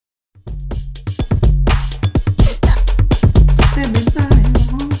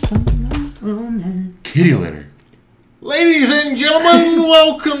Kitty litter. Ladies and gentlemen,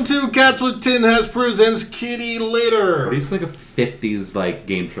 welcome to Cats with Tin Hats presents Kitty Litter. Are you like a 50s like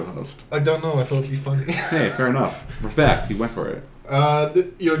game show host? I don't know. I thought it'd be funny. Hey, fair enough. Respect. You went for it.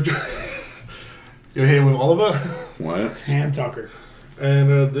 You're here with Oliver. What? And Tucker.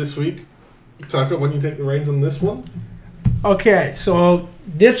 And this week, Tucker, when you take the reins on this one? Okay, so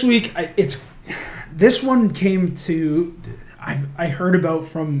this week this one came to I heard about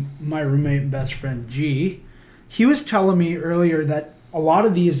from my roommate and best friend G. He was telling me earlier that a lot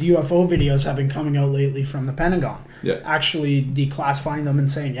of these UFO videos have been coming out lately from the Pentagon. Yeah. Actually declassifying them and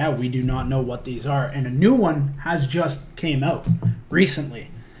saying, yeah, we do not know what these are. And a new one has just came out recently.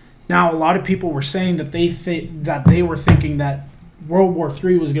 Now, a lot of people were saying that they were thinking that World War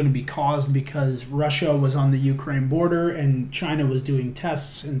III was going to be caused because Russia was on the Ukraine border and China was doing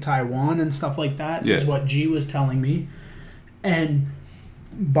tests in Taiwan and stuff like that, is what G was telling me. And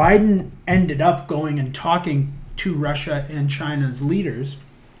Biden ended up going and talking to Russia and China's leaders,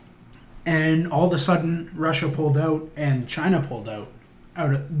 and all of a sudden Russia pulled out and China pulled out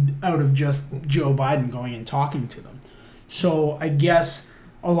of just Joe Biden going and talking to them. So I guess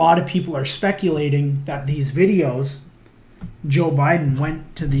a lot of people are speculating that these videos, Joe Biden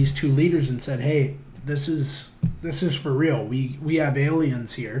went to these two leaders and said, hey, this is for real. We have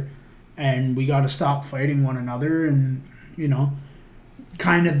aliens here and we got to stop fighting one another, and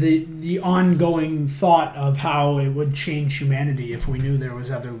kind of the ongoing thought of how it would change humanity if we knew there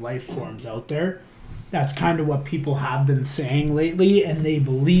was other life forms out there. That's kind of what people have been saying lately, and they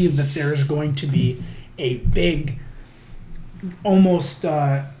believe that there's going to be a big, almost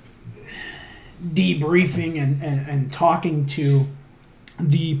debriefing and talking to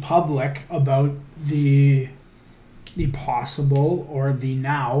the public about the possible or the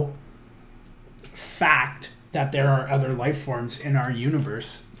now fact that there are other life forms in our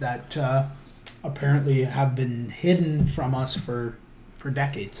universe that apparently have been hidden from us for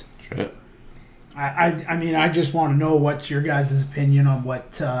decades. Shit. I mean, I just want to know what's your guys' opinion on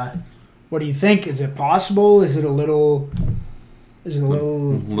what do you think? Is it possible? Is it a little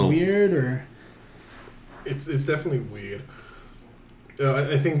weird, or? It's definitely weird.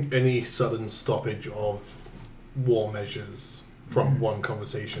 I think any sudden stoppage of war measures from one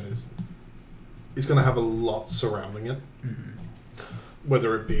conversation is going to have a lot surrounding it. Mm-hmm.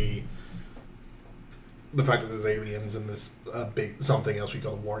 Whether it be the fact that there's aliens and there's a big something else we got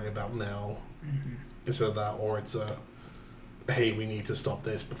to worry about now, instead of that, or it's a hey, we need to stop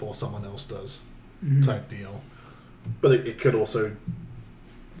this before someone else does type deal. But it could also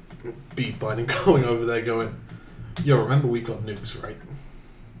be Biden going over there going, yo, remember we've got nukes, right?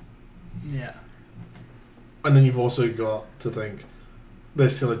 Yeah. And then you've also got to think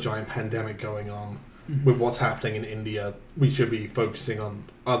there's still a giant pandemic going on. With what's happening in India, we should be focusing on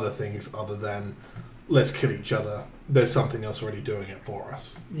other things other than let's kill each other. There's something else already doing it for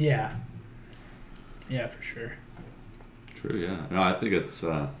us. Yeah. Yeah, for sure. True, yeah. No, I think it's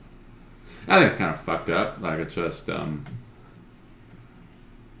kind of fucked up. Like, it's just like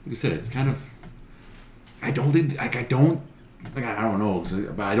you said, it's kind of I don't know,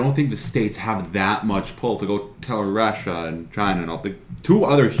 but I don't think the states have that much pull to go tell Russia and China and all the two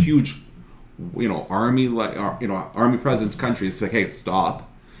other huge, army presidents countries like, hey, stop,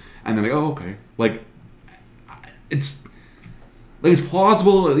 and then like, oh, okay, like it's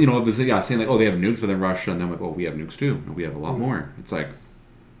plausible, saying like, oh, they have nukes, but then Russia, and then like, oh, we have nukes too, and we have a lot more. It's like,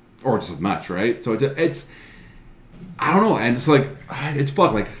 or just as much, right? So it's I don't know, and it's like it's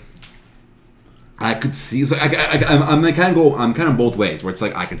fucked, like. I could see, so I'm kind of both ways, where it's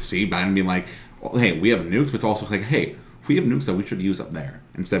like I could see Biden being like, well, hey, we have nukes, but it's also like, hey, if we have nukes that we should use up there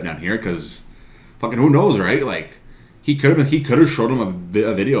instead of down here, because fucking who knows, right? Like he could have showed him a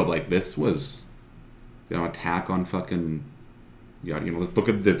video of like, this was attack on fucking let's look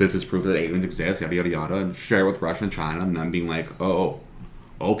at this is proof that aliens exist, yada yada yada, and share it with Russia and China, and then being like, oh,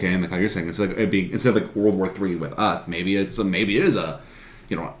 okay, and like how you're saying, it's like it being, instead of like World War III with us, maybe it is a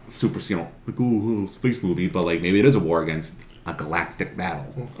super, like, ooh, space movie, but like maybe it is a war against a galactic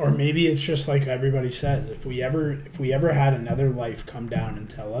battle. Or maybe it's just like everybody says, if we ever had another life come down and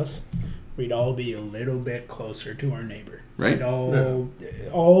tell us, we'd all be a little bit closer to our neighbor. Right.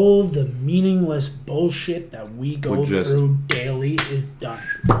 All the meaningless bullshit that we go through daily is done.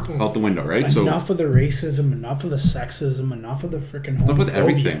 Out the window, right? Enough of the racism, enough of the sexism, enough of the freaking homophobia. Enough with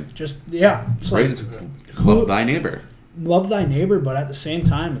everything. Just, yeah. It's right? Like, it's love thy neighbor. Love thy neighbor, but at the same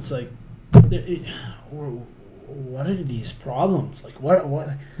time, it's like, what are these problems? Like, what?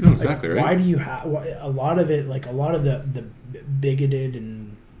 No, exactly, like, right. Why do you have a lot of it? Like, a lot of the bigoted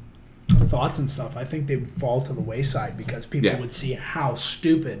and thoughts and stuff, I think they would fall to the wayside because people would see how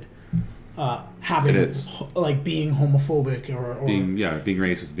stupid having It is. like being homophobic or being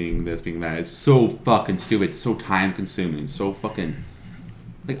racist, being this, being that. It's so fucking stupid. It's so time consuming. So fucking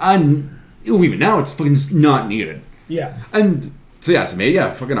like even now it's fucking just not needed. yeah. And so yeah, so maybe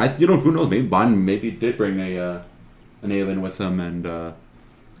fucking who knows? Maybe Biden did bring an alien with him and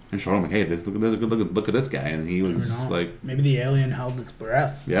showed him like, hey, look at this guy, and he was like, maybe the alien held its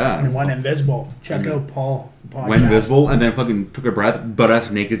breath. Yeah. And it went invisible. Check out Paul podcast. went invisible, and then fucking took a breath, butt-ass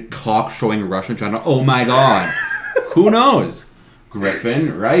naked, cock showing Russian China. Oh my god. Who knows?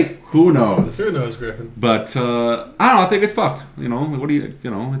 Griffin, right? Who knows? Who knows, Griffin? But I don't know. I think it's fucked. What do you?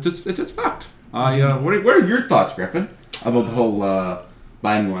 It's just fucked. What are your thoughts, Griffin, about the whole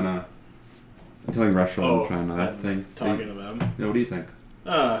Biden going telling Russia and China that thing? Talking to them. Yeah, what do you think?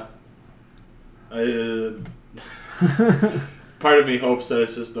 Part of me hopes that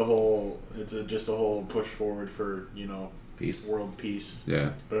it's just a whole push forward for Peace. world peace.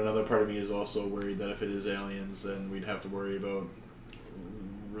 Yeah. But another part of me is also worried that if it is aliens, then we'd have to worry about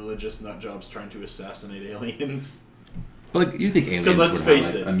religious nut jobs trying to assassinate aliens. But like, you think aliens 'Cause let's would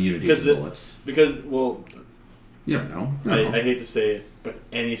face have it, immunity because to it- bullets? Because You don't know. You don't know. I hate to say it, but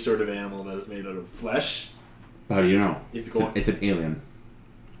any sort of animal that is made out of flesh But how do you know? is going. It's an alien.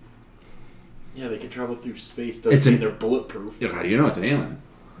 Yeah, they can travel through space. It's Doesn't mean an- they're bulletproof. Yeah, how do you know it's an alien?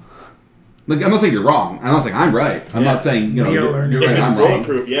 Like, I'm not saying you're wrong. I'm not saying I'm right. I'm Yeah. not saying We are you're learning. If right. it's I'm wrong.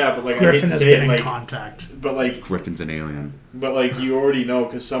 bulletproof, yeah, but like I hate Griffin to has say been it, in contact. but Griffin's an alien. you already know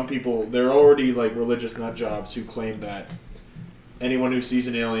because some people they're already like religious nut jobs who claim that anyone who sees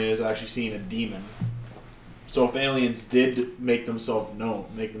an alien is actually seeing a demon. So if aliens did make themselves known,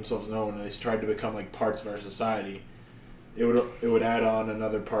 and they tried to become like parts of our society, it would add on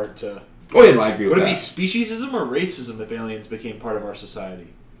another part to. Oh yeah, no, I agree with Would it that. be speciesism or racism if aliens became part of our society?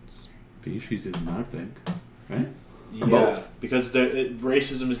 Speciesism, I think. Right? Yeah, both. because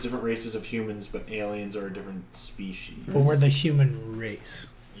racism is different races of humans, but aliens are a different species. But we're the human race.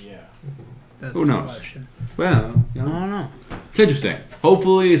 Yeah. That's Who knows? the question. Well, I don't know. it's interesting.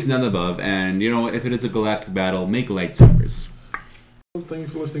 Hopefully, it's none above. And if it is a galactic battle, make lightsabers. Thank you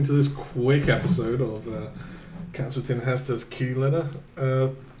for listening to this quick episode of Cats with Tin Hester's Key Letter.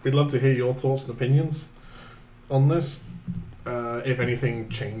 We'd love to hear your thoughts and opinions on this. If anything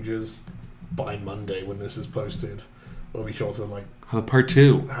changes by Monday when this is posted, we'll be sure to Part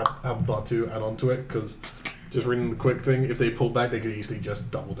 2. have part 2 add on to it, because just reading the quick thing, if they pulled back, they could easily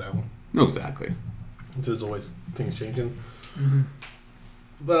just double down. No, exactly. There's always things changing. Mm-hmm.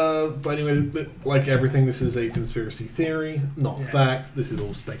 But anyway, like everything, this is a conspiracy theory, not fact. This is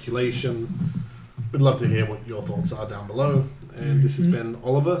all speculation. We'd love to hear what your thoughts are down below. And this has been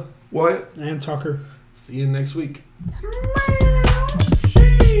Oliver. What? And Tucker. See you next week.